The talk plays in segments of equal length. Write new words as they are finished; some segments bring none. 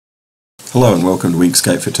Hello and welcome to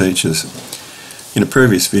Inkscape for Teachers. In a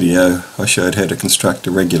previous video I showed how to construct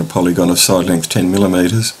a regular polygon of side length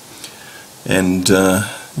 10mm, and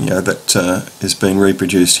that is being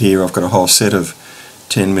reproduced here. I've got a whole set of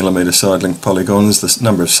 10mm side length polygons. The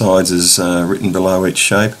number of sides is written below each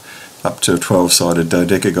shape, up to a 12-sided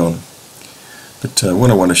dodecagon. But what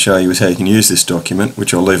I want to show you is how you can use this document,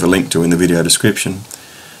 which I'll leave a link to in the video description,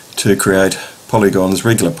 to create polygons,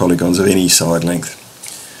 regular polygons of any side length.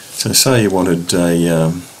 So say you wanted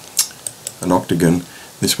an octagon.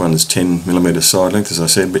 This one is 10mm side length, as I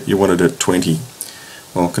said, but you wanted it 20.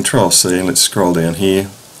 Well, Control C, and let's scroll down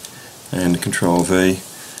here, and Control V.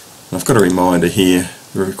 And I've got a reminder here,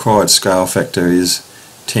 the required scale factor is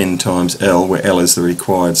 10 times L, where L is the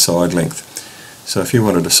required side length. So if you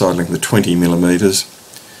wanted a side length of 20mm,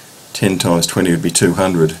 10 times 20 would be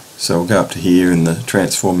 200. So we'll go up to here in the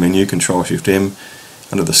Transform menu, Control Shift M,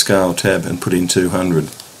 under the Scale tab, and put in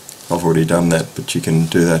 200. I've already done that, but you can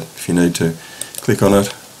do that if you need to. Click on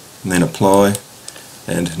it and then apply,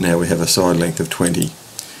 and now we have a side length of 20.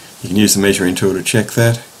 You can use the measuring tool to check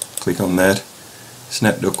that. Click on that,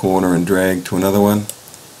 snap to a corner and drag to another one,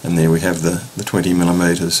 and there we have the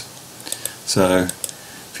 20mm. So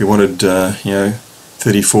if you wanted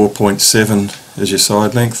 34.7 as your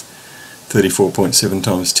side length, 34.7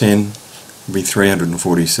 times 10 would be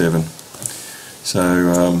 347.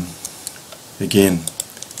 So again,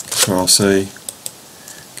 Control C,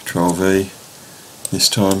 Control V, this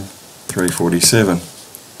time 347.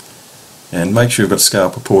 And make sure you've got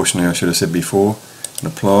scale proportionally, I should have said before, and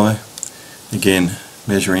apply. Again,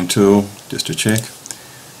 measuring tool, just to check.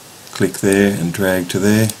 Click there and drag to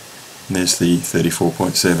there, and there's the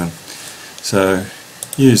 34.7. So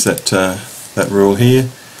use that rule here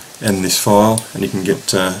and this file, and you can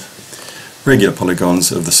get regular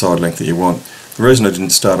polygons of the side length that you want. The reason I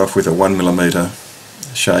didn't start off with a 1mm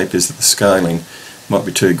shape is that the scaling might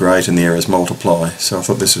be too great and the errors multiply, so I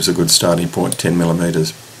thought this was a good starting point,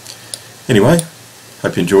 10mm. Anyway,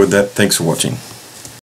 hope you enjoyed that. Thanks for watching.